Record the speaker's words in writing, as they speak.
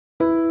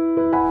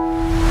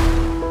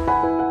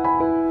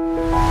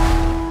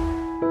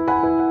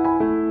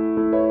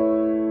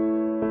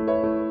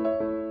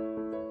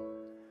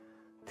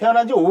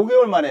태어난 지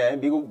 5개월 만에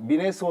미국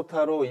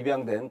미네소타로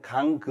입양된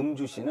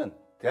강금주 씨는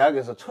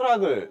대학에서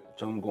철학을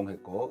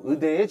전공했고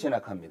의대에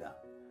진학합니다.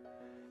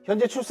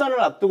 현재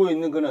출산을 앞두고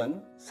있는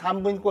그는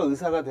산부인과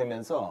의사가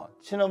되면서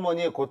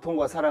친어머니의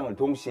고통과 사랑을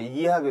동시에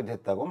이해하게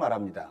됐다고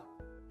말합니다.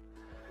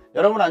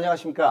 여러분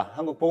안녕하십니까?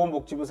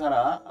 한국보건복지부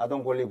산하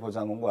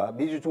아동권리보장원과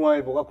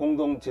미주중앙일보가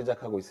공동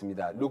제작하고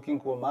있습니다.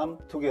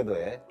 룩킹포맘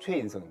투게더의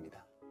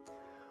최인성입니다.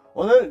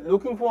 오늘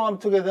룩킹포맘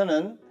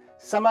투게더는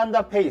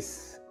사만다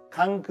페이스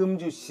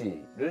강금주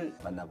씨를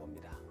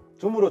만나봅니다.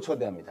 줌으로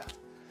초대합니다.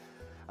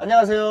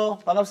 안녕하세요.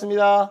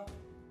 반갑습니다.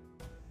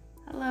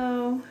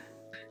 Hello.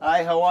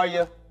 Hi, how are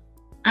you?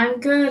 I'm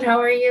good. How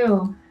are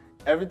you?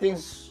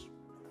 Everything's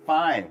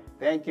fine.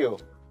 Thank you.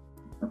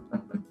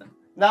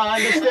 Now, I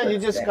understand you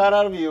just got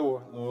out of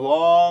your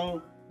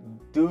long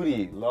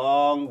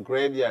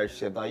graveyard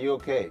shift. Are you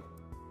okay?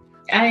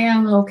 I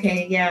am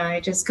okay. Yeah, I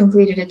just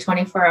completed a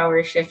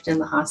 24-hour shift in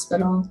the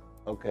hospital.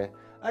 Okay.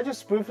 I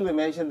just briefly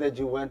mentioned that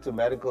you went to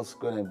medical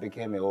school and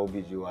became an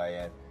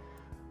OBGYN.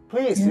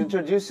 Please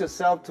introduce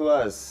yourself to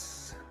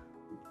us,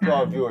 to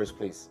our viewers,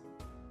 please.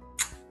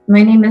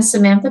 My name is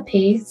Samantha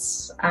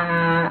Pace.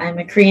 I'm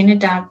a Korean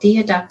adoptee,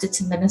 adopted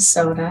to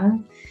Minnesota.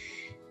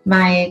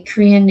 My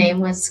Korean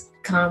name is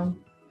Kang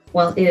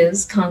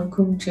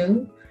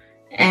Kumju,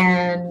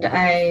 and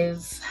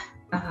I've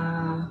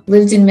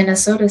lived in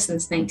Minnesota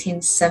since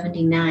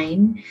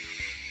 1979.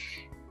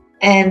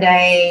 And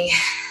I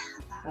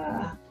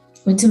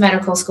went to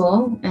medical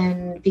school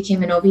and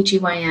became an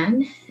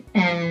OBGYN,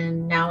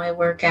 and now I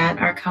work at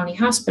our county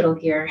hospital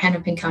here,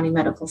 Hennepin County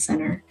Medical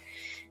Center.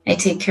 I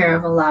take care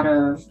of a lot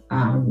of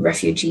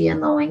refugee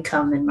and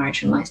low-income and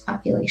marginalized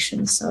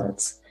populations, so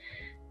it's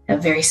a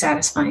very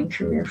satisfying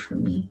career for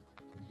me.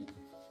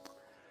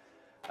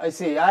 I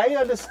see. I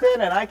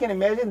understand, and I can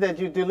imagine that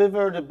you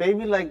delivered a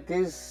baby like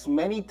this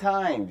many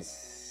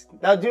times.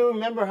 Now, do you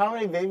remember how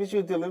many babies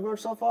you delivered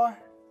so far?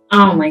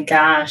 Oh my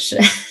gosh.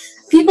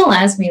 People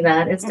ask me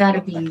that. It's got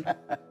to be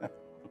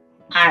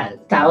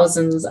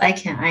thousands. I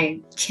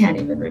can't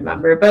even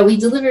remember. But we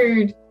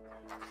delivered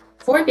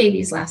 4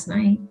 babies last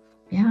night.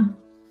 Yeah.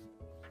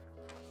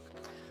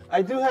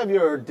 I do have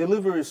your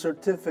delivery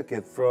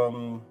certificate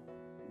from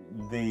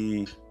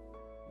the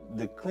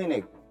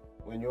clinic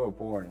when you were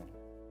born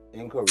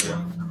in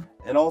Korea,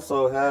 and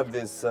also have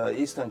this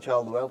Eastern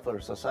Child Welfare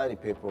Society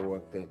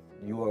paperwork that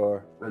when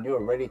you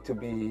are ready to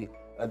be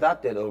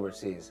adopted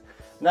overseas.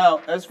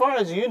 Now, as far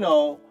as you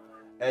know,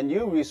 and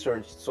you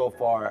researched so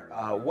far,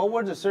 what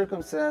were the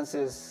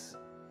circumstances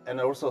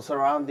and also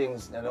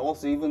surroundings, and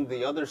also even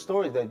the other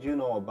stories that you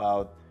know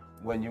about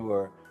when you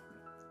were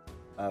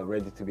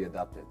ready to be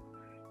adopted?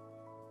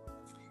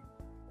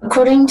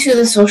 According to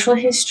the social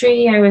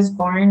history, I was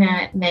born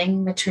at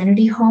Mang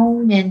Maternity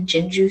Home in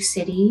Jinju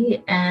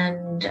City,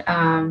 and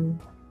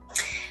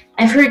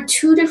I've heard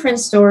 2 different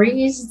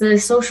stories. The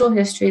social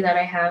history that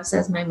I have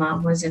says my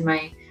mom was in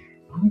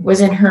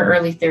her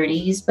early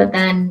 30s, but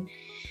then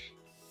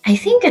I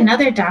think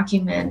another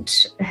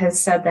document has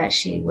said that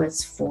she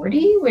was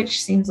 40,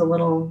 which seems a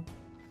little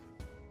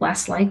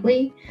less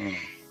likely.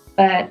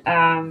 But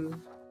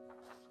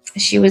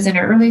she was in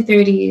her early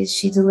 30s.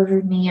 She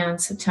delivered me on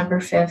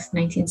September 5th,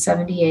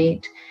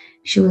 1978.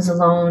 She was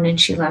alone, and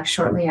she left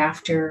shortly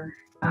after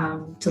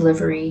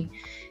delivery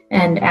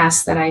and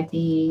asked that I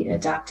be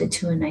adopted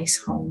to a nice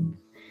home.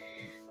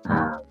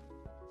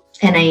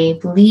 And I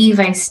believe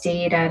I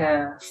stayed at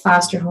a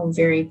foster home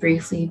very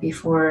briefly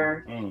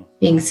before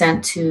being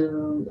sent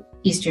to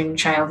Eastern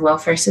Child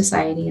Welfare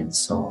Society in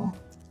Seoul.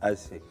 I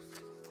see.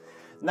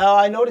 Now,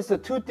 I noticed the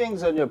 2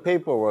 things on your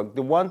paperwork.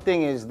 The one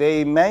thing is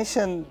they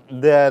mentioned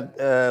that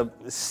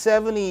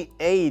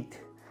 78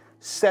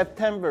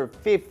 September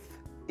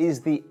 5th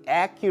is the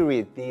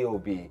accurate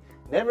DOB.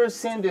 Never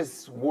seen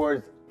this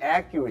word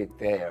accurate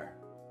there.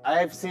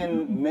 I've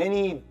seen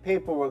many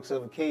paperworks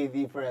of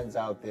KD friends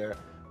out there,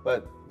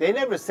 but they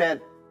never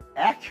said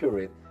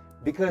accurate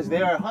because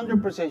they are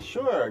 100%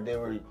 sure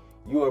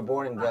you were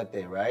born in that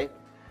day, right?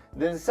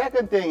 Then the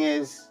second thing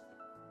is,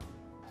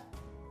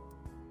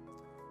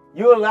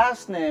 your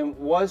last name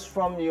was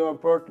from your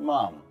birth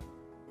mom.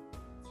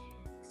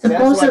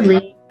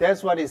 Supposedly.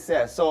 That's what it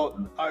says. So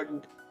are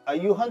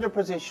you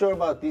 100% sure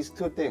about these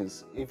 2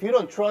 things? If you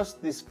don't trust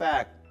this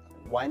fact,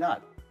 why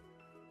not?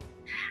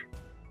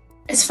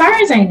 As far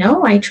as I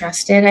know, I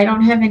trust it. I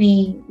don't have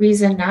any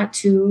reason not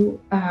to.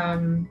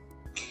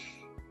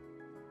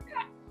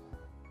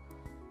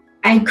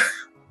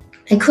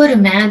 I could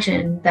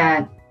imagine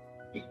that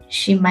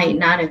she might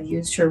not have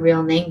used her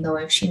real name, though,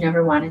 if she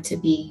never wanted to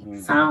be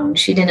found.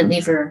 She didn't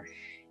leave her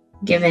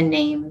given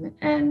name,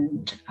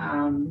 and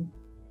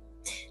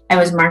I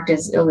was marked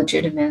as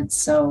illegitimate,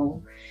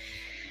 so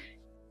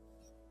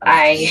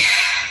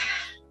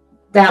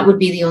that would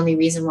be the only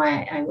reason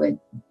why I would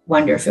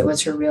wonder if it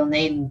was her real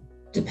name,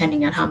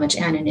 depending on how much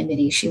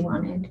anonymity she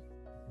wanted.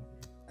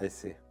 I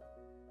see.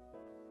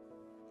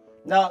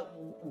 Now,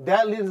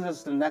 that leads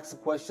us to the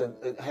next question.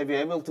 Have you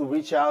able to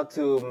reach out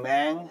to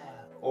Mang,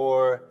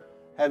 or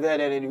have you had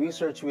any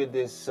research with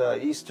this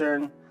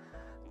Eastern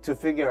to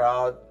figure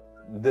out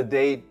the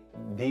date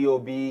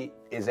DOB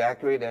is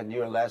accurate and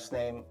your last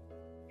name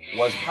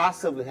was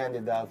possibly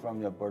handed down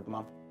from your birth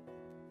mom?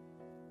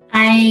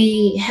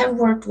 I have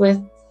worked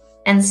with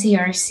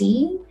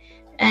NCRC,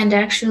 and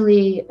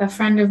actually a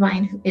friend of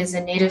mine who is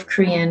a native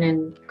Korean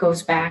and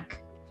goes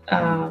back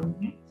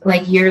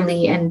like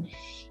yearly, and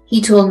he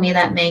told me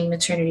that Mang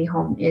Maternity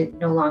Home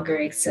no longer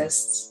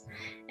exists.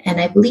 And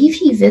I believe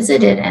he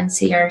visited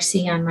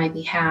NCRC on my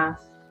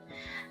behalf.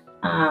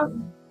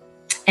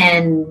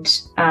 And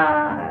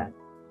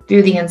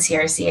through the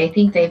NCRC, I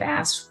think they've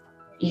asked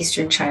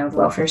Eastern Child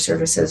Welfare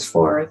Services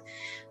for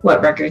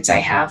what records I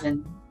have,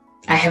 and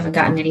I haven't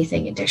gotten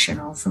anything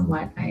additional from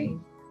what I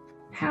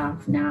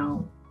have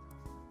now.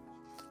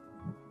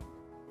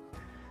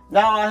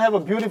 Now I have a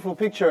beautiful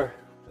picture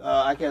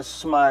I can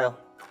smile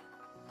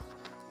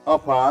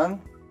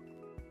upon.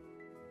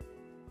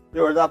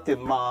 Your adopted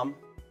mom.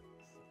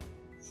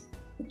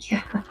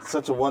 Yeah.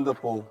 Such a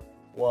wonderful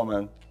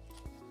woman.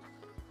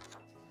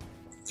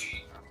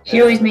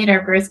 She always made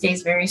our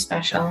birthdays very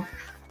special.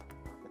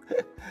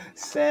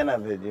 Santa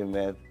that you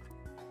met.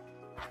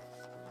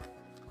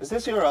 Is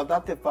this your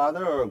adopted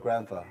father or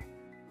grandpa?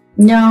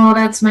 No,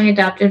 that's my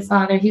adopted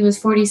father. He was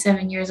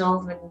 47 years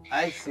old when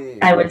I see.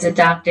 I was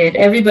adopted.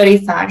 Everybody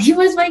thought he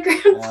was my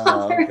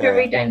grandfather okay.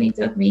 every time he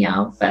took me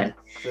out, but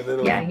It's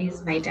a yeah,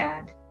 he's my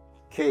dad.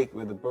 cake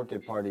with a birthday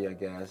party, I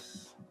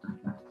guess.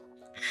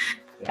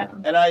 Yeah.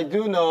 And I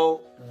do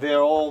know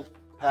they're all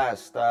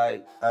passed.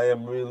 I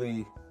am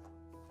really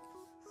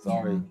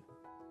sorry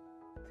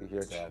to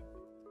hear that.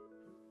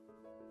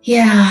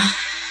 Yeah.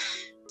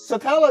 So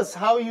tell us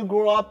how you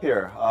grew up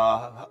here.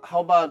 How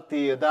about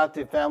the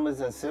adopted families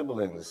and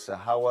siblings?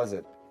 How was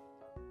it?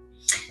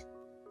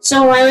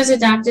 So I was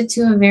adopted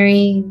to a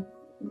very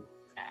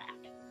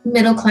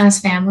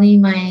middle-class family.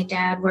 My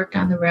dad worked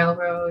on the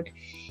railroad.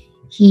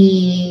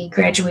 He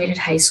graduated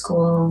high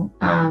school.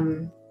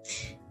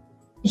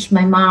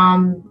 My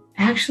mom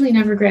actually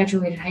never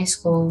graduated high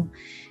school.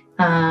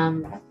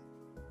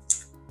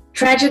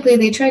 Tragically,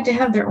 they tried to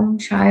have their own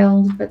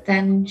child, but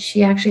then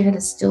she actually had a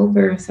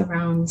stillbirth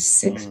around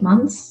 6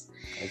 months.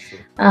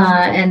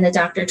 And the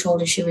doctor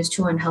told her she was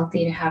too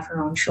unhealthy to have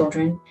her own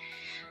children.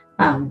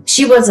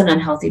 She wasn't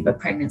unhealthy, but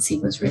pregnancy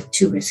was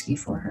too risky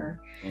for her.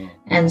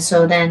 And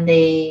so then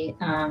they,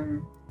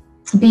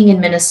 being in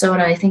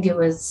Minnesota, I think it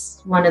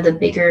was one of the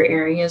bigger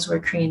areas where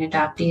Korean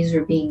adoptees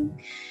were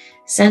being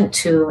sent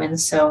to. And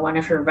so one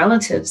of her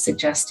relatives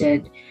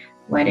suggested,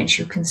 why don't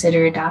you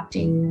consider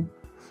adopting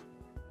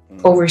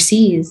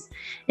overseas?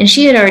 And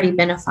she had already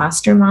been a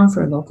foster mom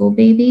for local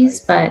babies,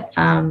 but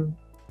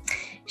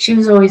she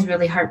was always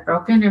really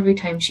heartbroken every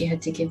time she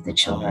had to give the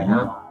children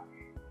up.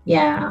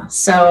 Yeah,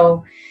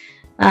 so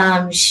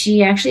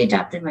she actually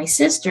adopted my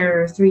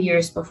sister 3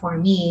 years before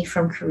me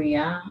from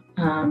Korea,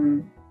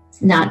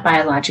 not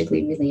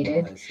biologically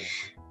related.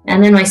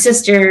 And then my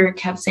sister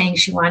kept saying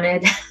she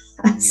wanted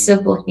a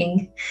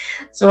sibling,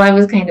 so I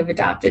was kind of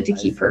adopted to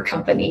keep her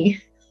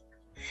company.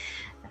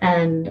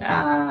 And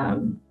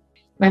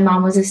my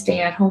mom was a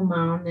stay-at-home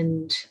mom,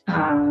 and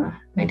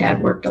my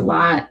dad worked a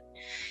lot.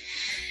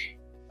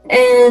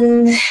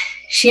 And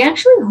she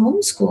actually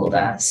homeschooled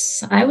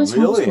us. I was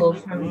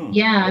homeschooled from,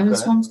 I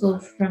was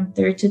homeschooled from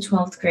 3rd to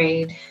 12th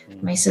grade.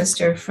 My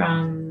sister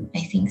from,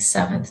 I think,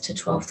 7th to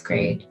 12th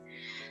grade.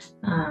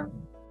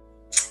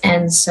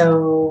 And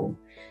so,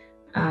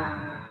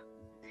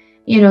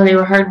 you know, they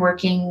were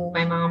hardworking.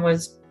 My mom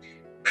was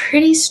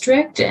pretty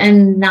strict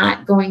and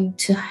not going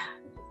to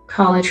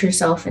college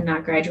herself and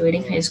not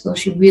graduating high school.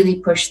 She really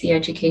pushed the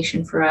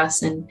education for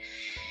us, and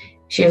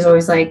she was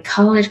always like,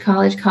 college,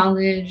 college,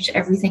 college,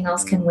 everything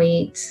else can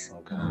wait.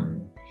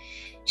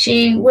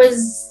 She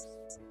was,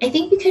 I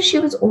think because she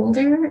was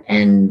older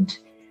and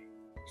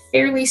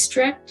fairly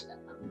strict,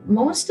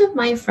 most of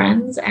my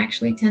friends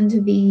actually tend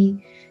to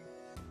be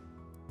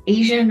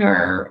Asian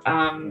or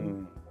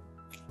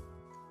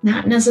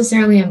not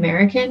necessarily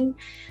American,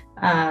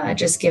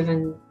 just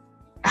given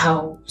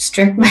how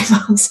strict my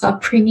mom's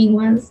upbringing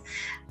was.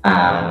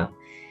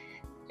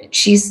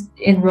 She's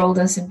enrolled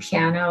us in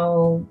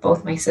piano.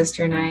 Both my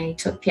sister and I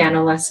took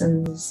piano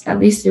lessons, at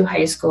least through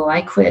high school.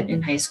 I quit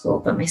in high school,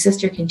 but my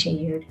sister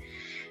continued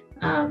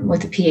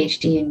with a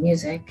PhD in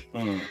music.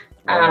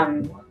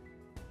 And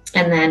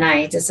then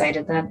I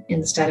decided that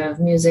instead of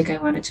music, I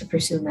wanted to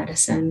pursue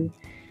medicine.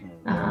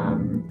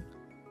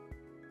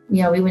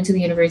 Yeah, we went to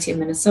the University of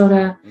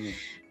Minnesota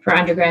for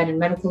undergrad and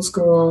medical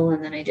school,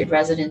 and then I did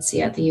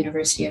residency at the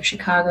University of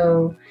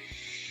Chicago.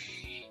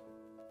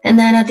 And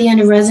then at the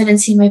end of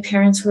residency, my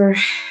parents were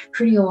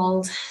pretty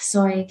old,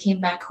 so I came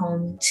back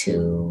home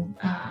to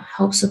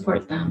help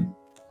support them.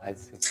 I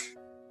see.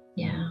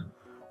 Yeah.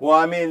 Well,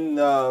 I mean,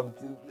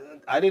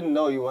 I didn't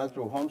know you went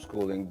through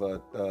homeschooling,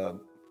 but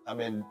I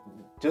mean,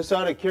 just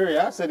out of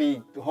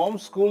curiosity,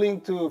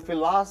 homeschooling to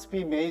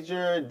philosophy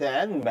major,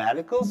 then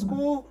medical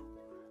school?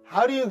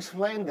 How do you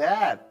explain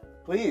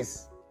that?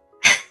 Please.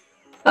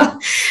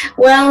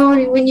 Well,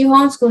 when you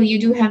homeschool, you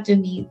do have to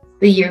meet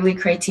the yearly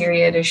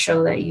criteria to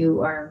show that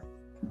you are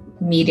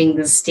meeting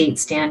the state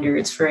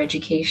standards for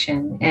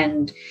education.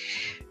 And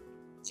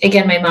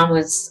again, my mom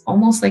was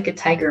almost like a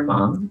tiger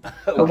mom,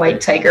 a white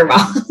tiger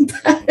mom.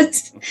 But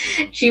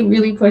she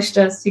really pushed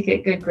us to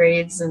get good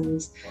grades and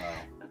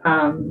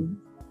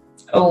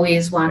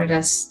always wanted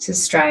us to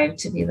strive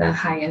to be the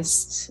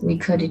highest we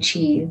could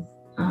achieve.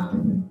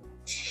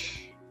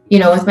 You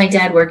know, with my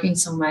dad working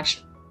so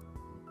much,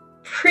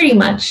 pretty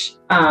much,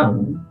 I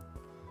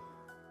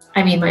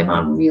mean, my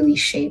mom really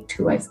shaped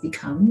who I've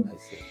become.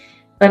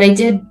 But I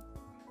did,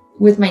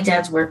 with my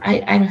dad's work,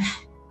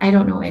 I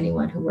don't know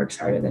anyone who works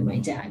harder than my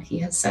dad. He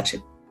has such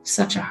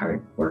a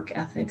hard work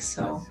ethic.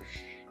 So,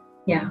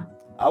 yeah.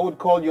 I would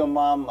call your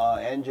mom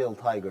Angel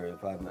Tiger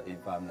if I'm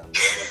not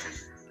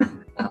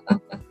mistaken.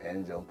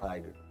 Angel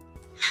Tiger.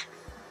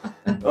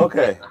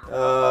 Okay.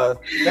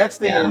 Next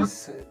thing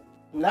is,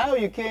 now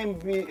you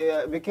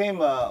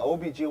became a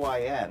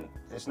OBGYN.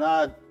 It's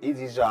not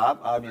easy job,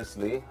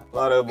 obviously. A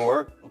lot of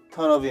work,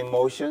 ton of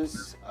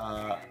emotions,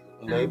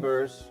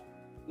 labors.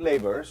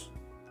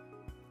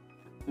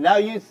 Now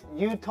you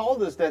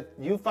told us that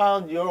you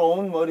found your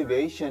own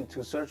motivation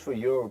to search for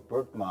your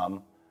birth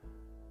mom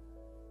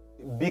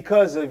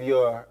because of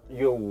your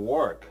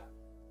work.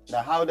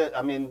 Now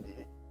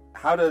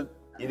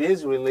it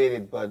is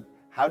related, but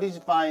how did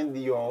you find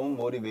your own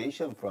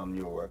motivation from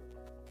your work?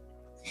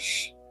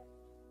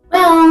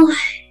 Well,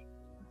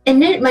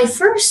 my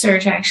first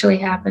search actually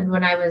happened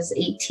when I was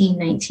 18,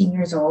 19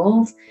 years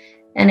old.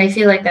 And I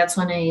feel like that's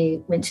when I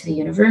went to the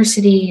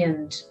university,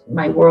 and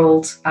my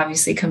world,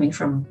 obviously coming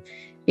from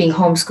being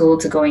homeschooled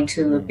to going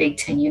to a Big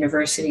 10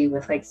 university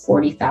with like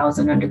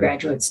 40,000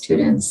 undergraduate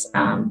students,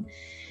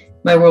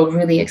 my world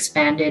really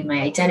expanded.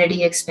 My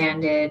identity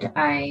expanded.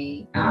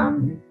 I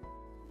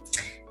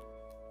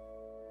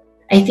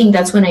think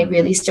that's when I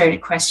really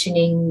started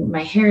questioning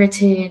my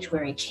heritage,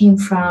 where I came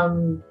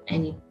from,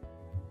 any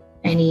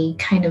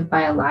kind of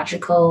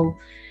biological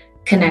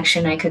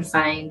connection I could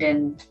find.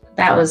 And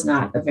that was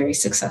not a very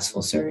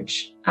successful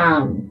search.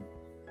 And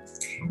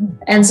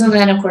so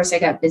then, of course, I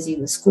got busy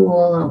with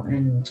school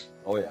and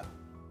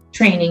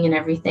training and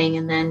everything.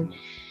 And then,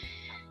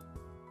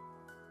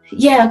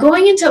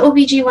 going into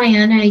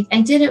OBGYN,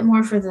 I did it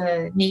more for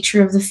the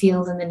nature of the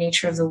field and the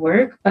nature of the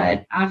work.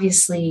 But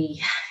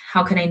obviously,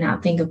 how can I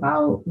not think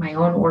about my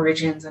own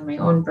origins and my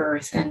own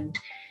birth? And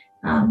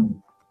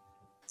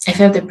I've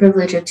had the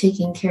privilege of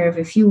taking care of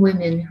a few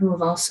women who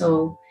have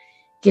also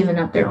given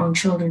up their own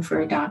children for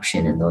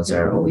adoption. And those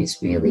are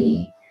always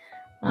really,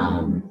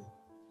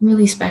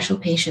 really special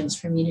patients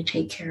for me to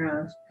take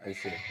care of. I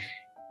see.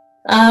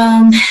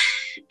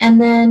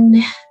 And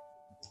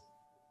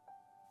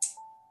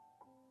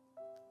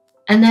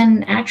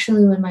then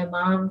actually when my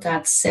mom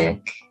got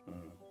sick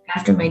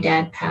after my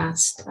dad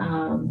passed,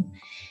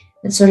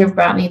 it sort of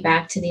brought me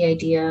back to the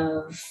idea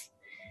of,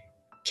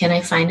 can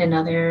I find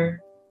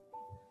another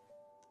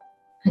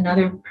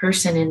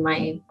person in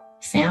my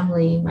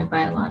family, my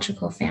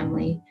biological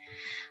family?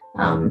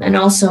 And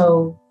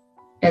also,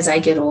 as I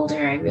get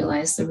older, I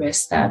realize the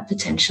risk that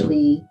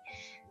potentially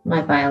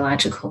my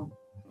biological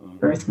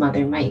birth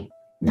mother might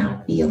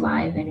not be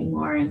alive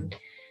anymore. And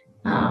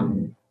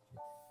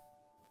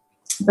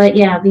but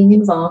yeah, being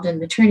involved in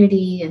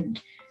maternity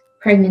and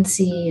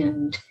pregnancy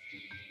and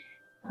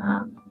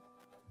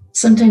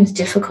sometimes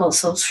difficult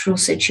social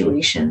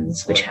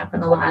situations, which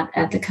happen a lot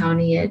at the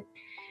county, it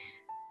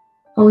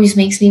always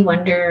makes me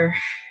wonder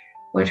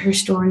what her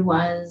story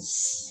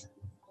was,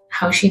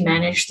 how she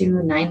managed through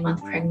a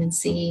 9-month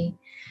pregnancy,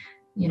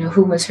 you know,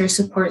 who was her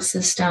support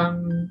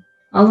system,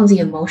 all of the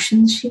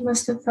emotions she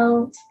must have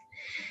felt,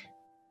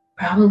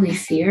 probably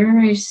fear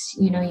as,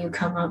 you know, you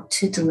come up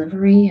to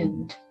delivery.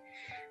 And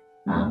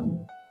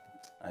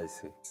I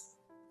see.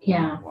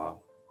 Yeah. Wow.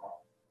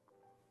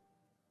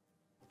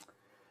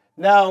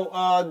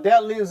 Now,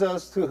 that leads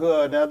us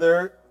to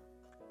another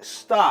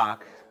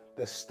stock,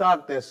 the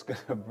stock that's going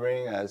to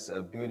bring us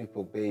a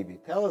beautiful baby.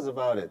 Tell us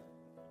about it.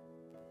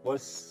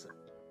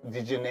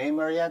 Did you name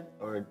her yet,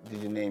 or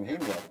did you name him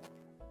yet?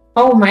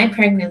 Oh, my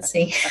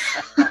pregnancy.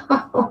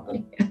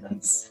 Oh,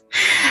 yes.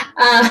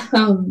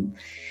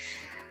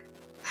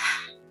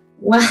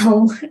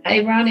 Well,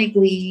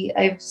 ironically,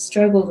 I've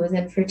struggled with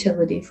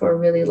infertility for a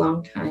really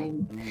long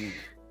time.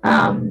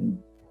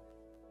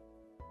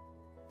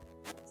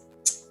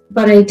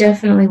 But I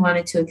definitely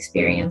wanted to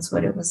experience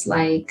what it was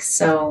like.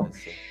 So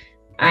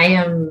I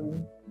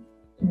am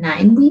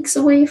 9 weeks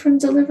away from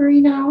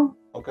delivery now.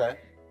 Okay.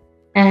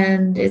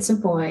 And it's a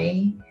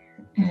boy.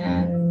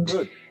 And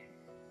Good.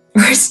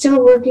 we're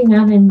still working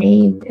on a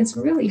name. It's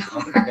really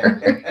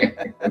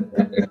hard.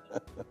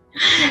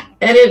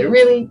 And it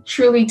really,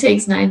 truly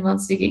takes 9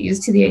 months to get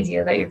used to the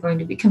idea that you're going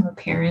to become a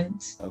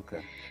parent.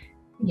 Okay.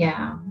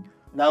 Yeah.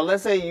 Now,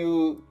 let's say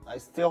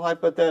still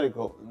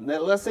hypothetical,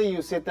 let's say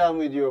you sit down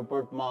with your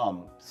birth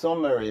mom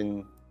somewhere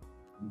in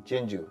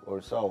Jeonju or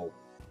Seoul.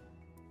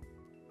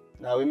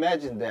 Now,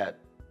 imagine that.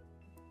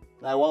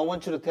 Now, I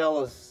want you to tell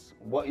us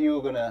what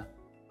you're going to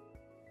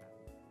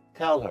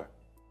tell her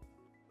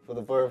for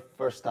the very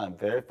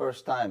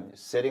first time,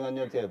 sitting on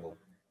your table.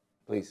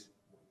 Please.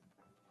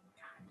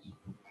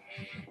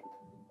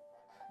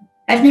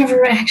 I've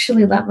never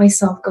actually let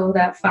myself go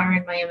that far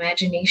in my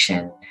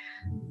imagination.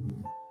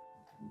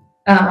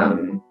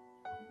 I'd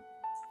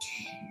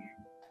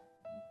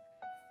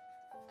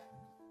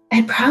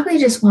probably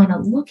just want to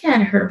look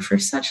at her for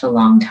such a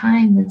long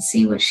time and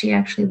see what she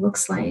actually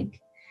looks like.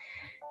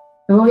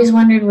 I've always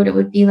wondered what it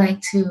would be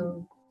like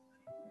to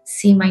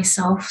see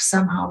myself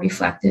somehow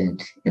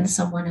reflected in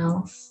someone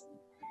else.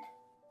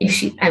 If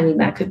she, I mean,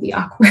 that could be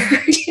awkward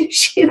if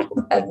she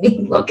let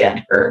me look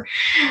at her.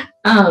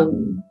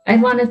 I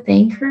want to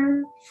thank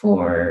her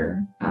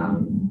for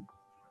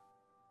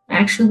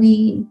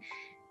actually,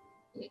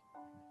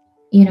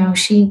 you know,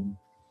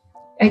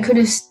 I could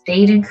have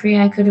stayed in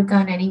Korea, I could have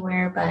gone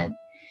anywhere, but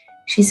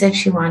she said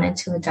she wanted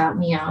to adopt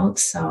me out.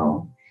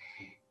 So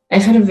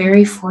I've had a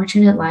very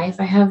fortunate life.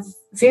 I have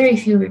very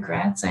few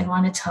regrets. I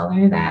want to tell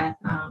her that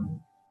I'm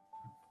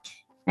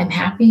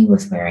happy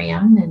with where I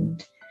am,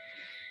 and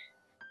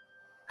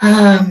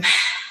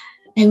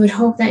I would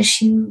hope that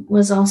she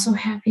was also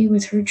happy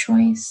with her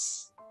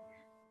choice.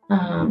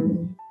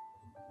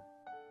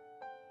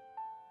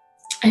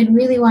 I'd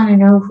really want to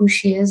know who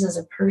she is as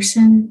a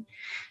person,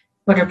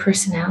 what her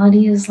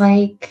personality is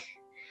like,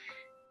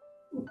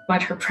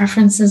 what her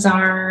preferences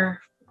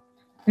are.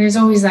 There's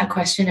always that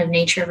question of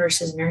nature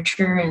versus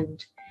nurture,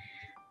 and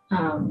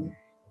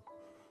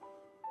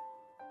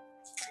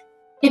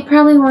I'd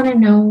probably want to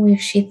know if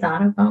she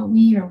thought about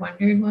me or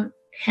wondered what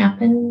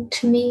happened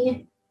to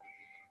me.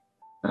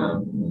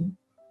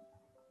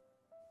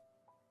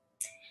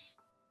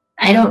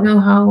 I don't know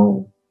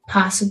how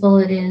possible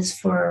it is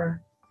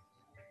for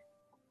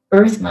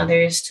birth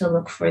mothers to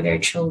look for their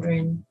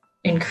children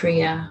in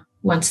Korea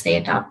once they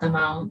adopt them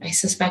out. I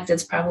suspect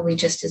it's probably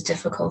just as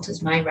difficult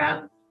as my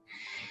route.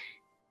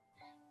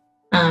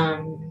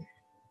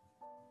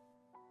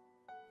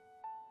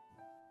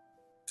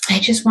 I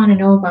just want to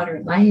know about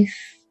her life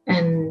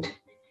and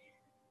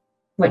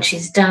what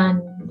she's done,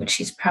 what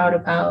she's proud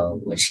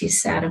about, what she's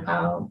sad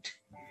about,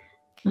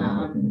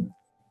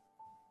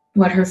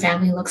 what her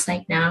family looks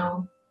like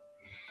now.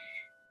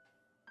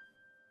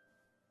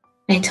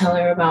 I tell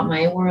her about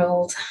my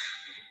world.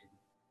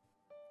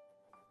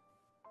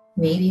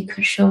 Maybe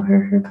could show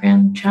her her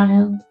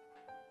grandchild.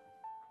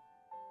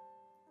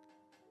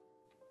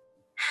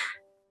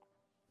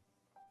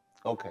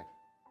 Okay.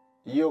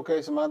 You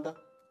okay, Samantha?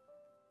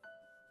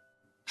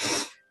 Yeah.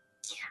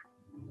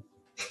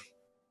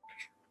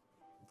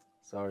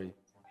 Sorry.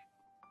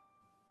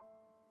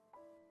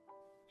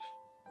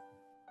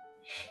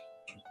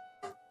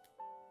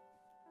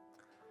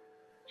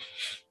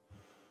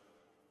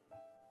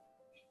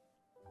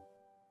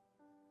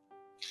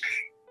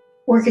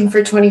 Working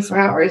for 24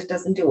 hours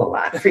doesn't do a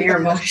lot for your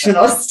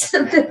emotional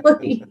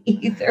stability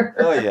either.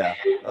 Oh yeah.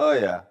 Oh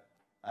yeah.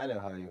 I know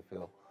how you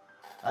feel.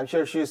 I'm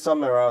sure she's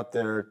somewhere out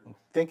there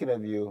thinking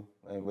of you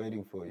and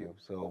waiting for you.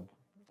 So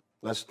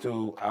let's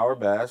do our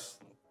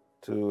best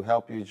to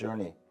help you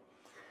journey.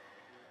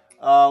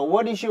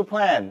 What is your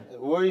plan?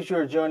 Where is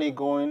your journey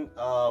going?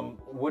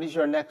 What is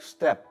your next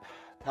step?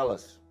 Tell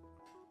us.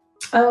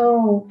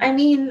 Oh, I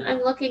mean,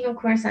 I'm looking, of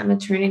course, at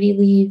maternity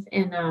leave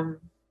in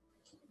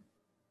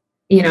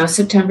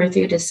September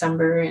through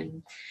December,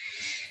 and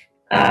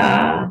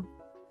I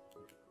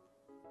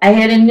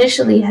had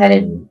initially had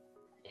an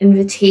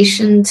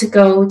invitation to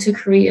go to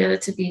Korea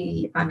to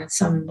be on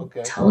some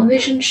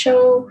television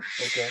show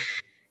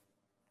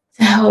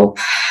to help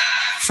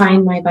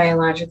find my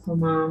biological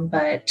mom,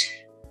 but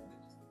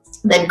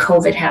then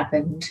COVID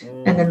happened,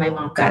 and then my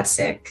mom got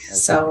sick.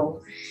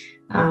 So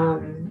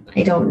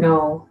I don't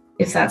know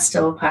if that's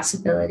still a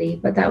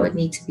possibility, but that would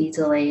need to be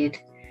delayed,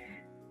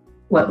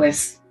 what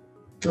with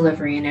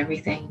delivery and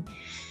everything.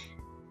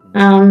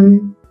 I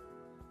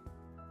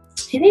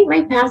think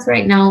my path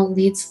right now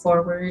leads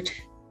forward.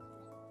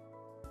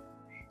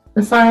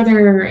 The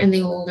farther and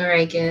the older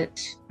I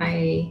get,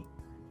 I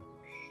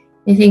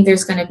think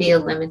there's going to be a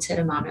limited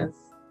amount of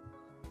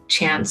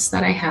chance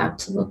that I have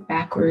to look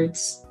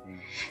backwards.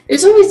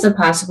 There's always a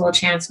possible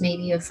chance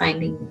maybe of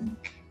finding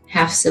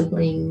half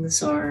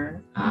siblings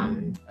or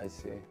I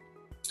see.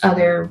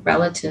 Other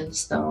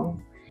relatives though.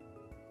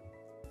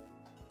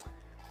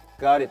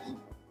 Got it.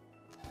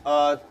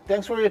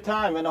 Thanks for your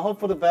time, and I hope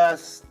for the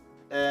best,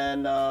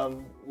 and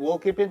we'll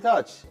keep in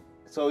touch.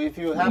 So if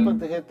you happen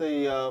to hit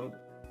the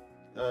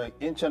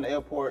Incheon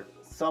airport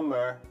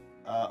somewhere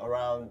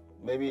around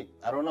maybe,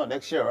 I don't know,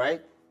 next year,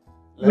 right?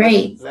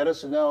 Let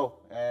us know,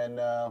 and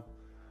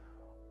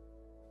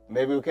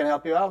maybe we can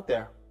help you out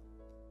there.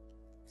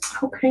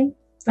 Okay,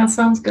 that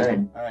sounds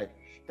good. All right.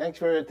 Thanks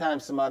for your time,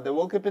 Samantha.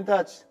 We'll keep in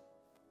touch.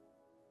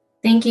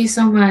 Thank you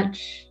so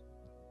much.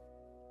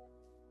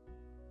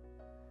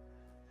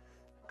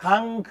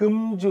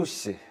 강금주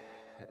씨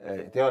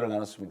대화를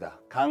나눴습니다.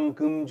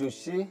 강금주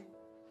씨,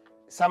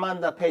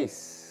 사만다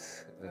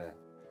페이스,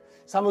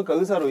 산부인과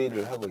의사로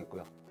일을 하고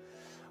있고요.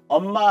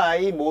 엄마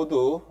아이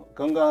모두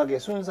건강하게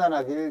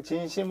순산하길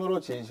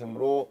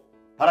진심으로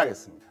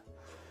바라겠습니다.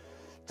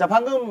 자,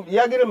 방금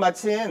이야기를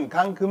마친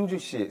강금주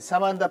씨,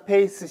 사만다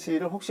페이스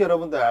씨를 혹시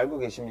여러분들 알고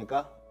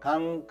계십니까?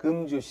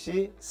 강금주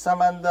씨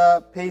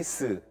사만다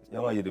페이스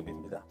영어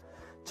이름입니다.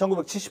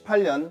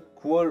 1978년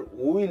 9월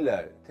 5일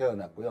날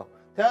태어났고요.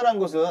 태어난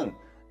곳은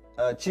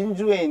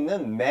진주에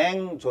있는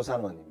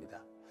맹조산원입니다.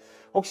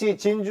 혹시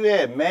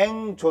진주의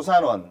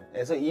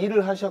맹조산원에서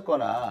일을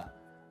하셨거나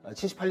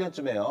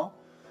 78년쯤에요.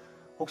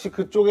 혹시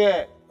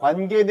그쪽에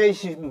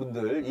관계되신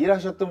분들,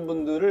 일하셨던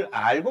분들을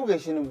알고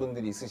계시는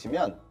분들이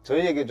있으시면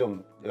저희에게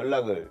좀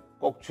연락을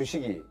꼭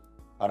주시기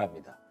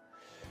바랍니다.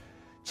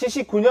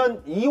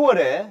 79년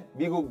 2월에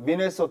미국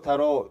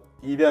미네소타로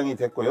입양이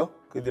됐고요.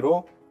 그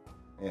뒤로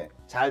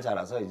잘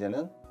자라서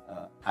이제는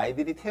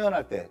아이들이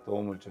태어날 때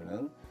도움을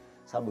주는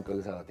산부인과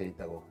의사가 되어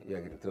있다고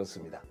이야기를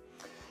들었습니다.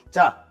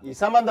 자, 이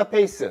사만다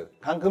페이스,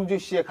 강금주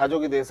씨의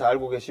가족에 대해서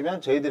알고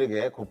계시면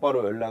저희들에게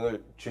곧바로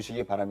연락을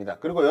주시기 바랍니다.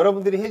 그리고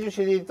여러분들이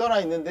해주실 일이 떠나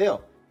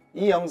있는데요.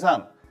 이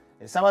영상,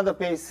 사만다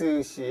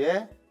페이스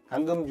씨의,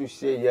 강금주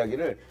씨의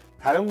이야기를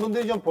다른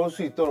분들이 좀 볼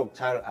수 있도록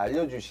잘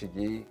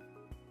알려주시기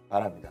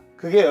바랍니다.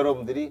 그게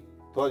여러분들이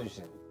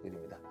도와주시는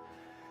일입니다.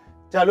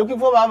 자,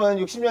 룩킹포맘은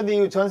 60년대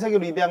이후 전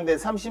세계로 입양된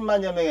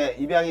 30만여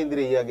명의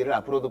입양인들의 이야기를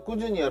앞으로도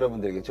꾸준히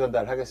여러분들에게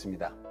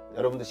전달하겠습니다.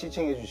 여러분들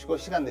시청해 주시고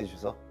시간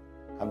내주셔서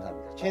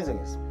감사합니다.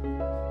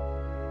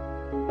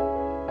 최인성이었습니다.